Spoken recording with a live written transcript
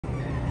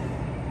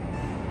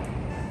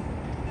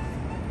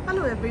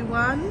Hello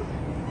everyone,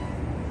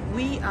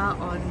 we are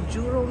on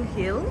Jurong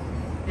Hill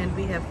and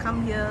we have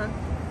come here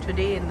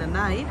today in the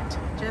night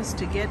just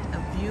to get a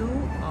view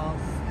of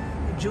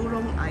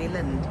Jurong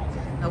Island.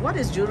 Now what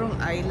is Jurong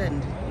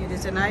Island? It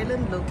is an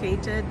island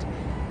located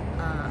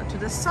to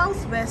the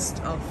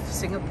southwest of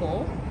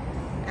Singapore,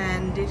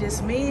 and it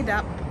is made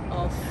up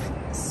of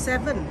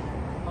 7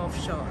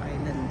 offshore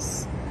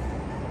islands.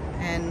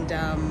 And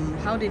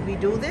how did we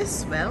do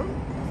this? Well,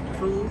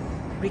 through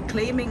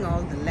reclaiming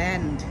all the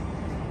land.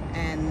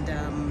 And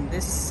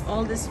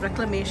all this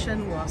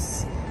reclamation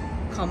was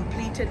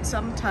completed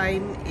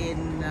sometime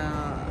in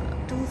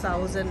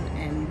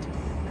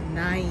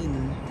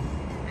 2009.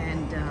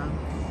 And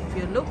if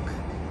you look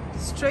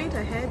straight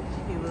ahead,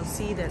 you will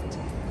see that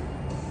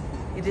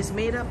it is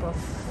made up of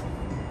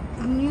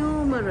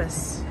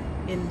numerous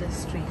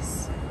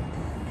industries.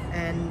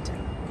 And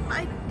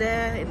right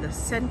there in the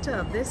center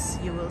of this,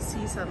 you will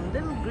see some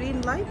little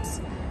green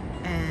lights,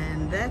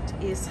 and that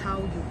is how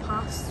you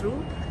pass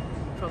through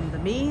from the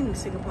main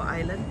Singapore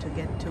island to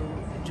get to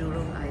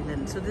Jurong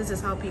Island. So this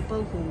is how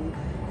people who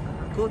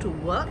go to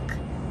work,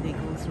 they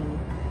go through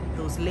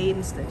those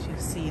lanes that you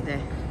see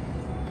there.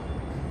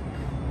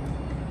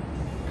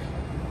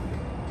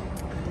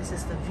 This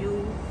is the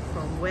view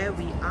from where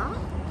we are,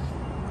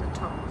 the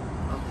top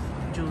of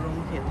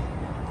Jurong Hill.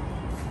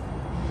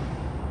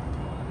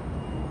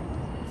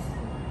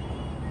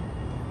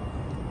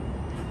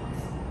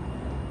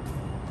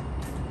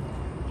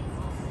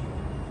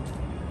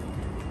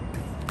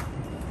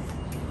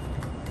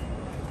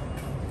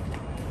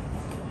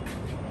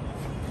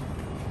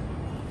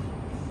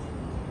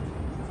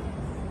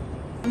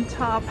 On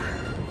top,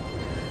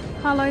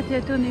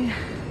 highlighted to ni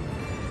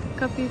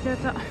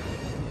kapitata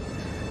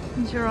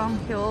Jurong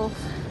Hill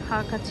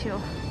Hakatio.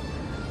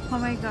 Oh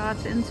my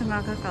God, in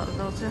Sungaka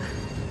Kaldoja.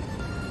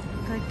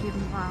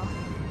 Takim wow.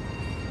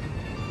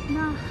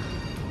 Na,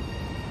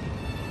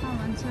 I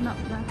want to know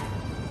that.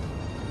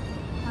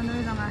 I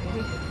know that I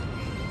hate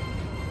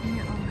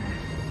me on her.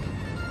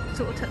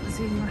 So that's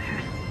in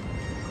her.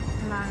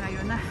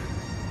 Langayona.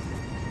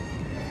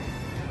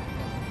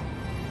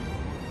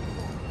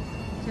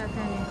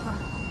 Đây kho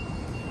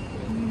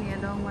ni ne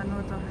dong wano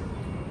to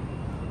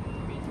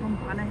om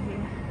pana he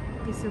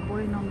kisi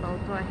boy nom dau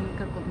to hi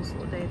ka kum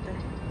su dai tai.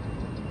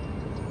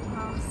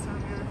 Wow, so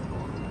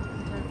beautiful.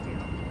 That view.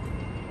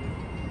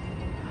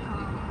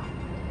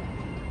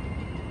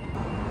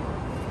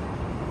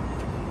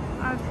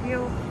 A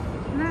view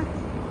na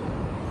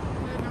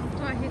nom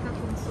to hi ka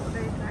kum su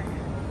dai tai.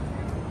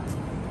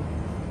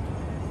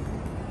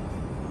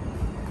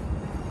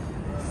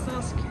 So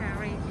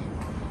scary.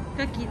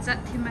 Kakizat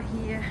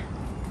Timahia.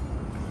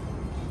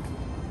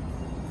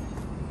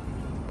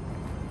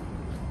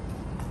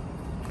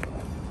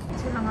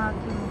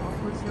 Chilangaking of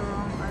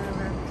Jurong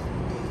Island.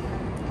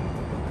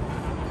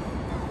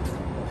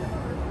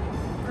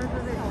 Where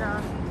does it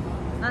down?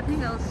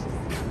 Nothing else.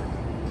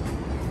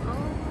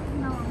 Oh,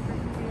 now I'm going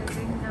to be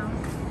going down.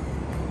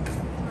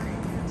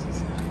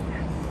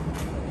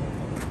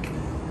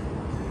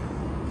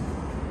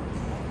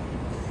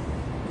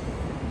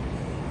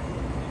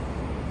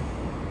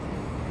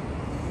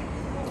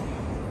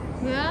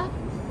 Yeah?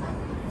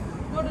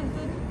 What is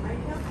it? I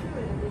captured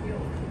it in the video.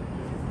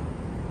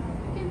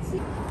 You can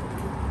see.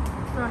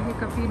 Rahi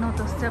Capino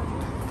to step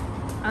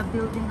a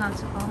building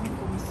also on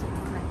Kumsu.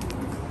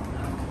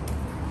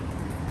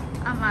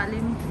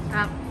 Amalim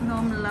Kap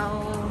Nom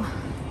Lao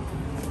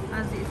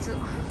as it's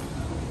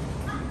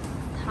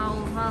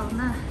Tau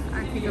Valna. I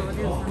think it is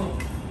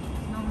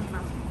Nom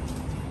Lao.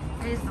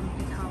 It is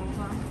something Tau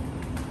Val. I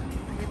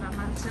give a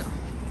mansion.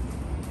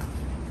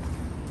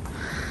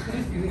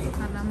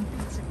 Alam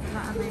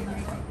sekolah aneh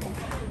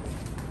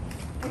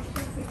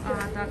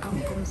ada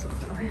kampung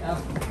soto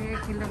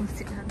kilo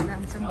masjid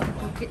handang sama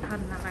bukit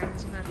handa kayak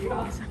juga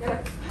biasa.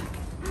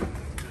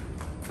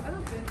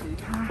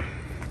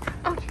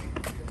 Oh,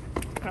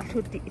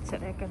 ratuti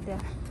saya kada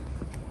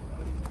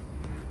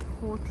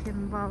hotel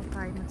bau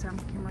tai macam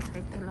kimat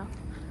itulah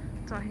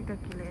cahaya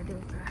kekile dia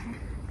cahaya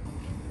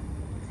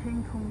heng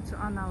hong cu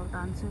anal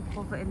dan cu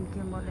cover in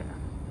kimole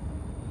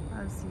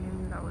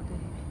azim laude.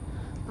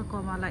 Ko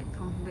malai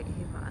thong be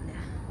hi ba le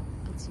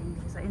kitchen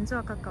sa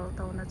injo ka kal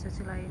to na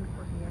chulai in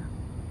ko hiya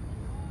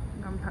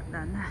gam thak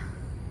dan na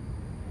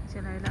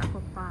chelai la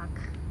ko park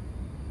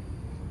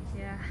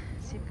ya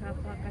sika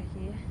pa ka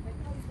hi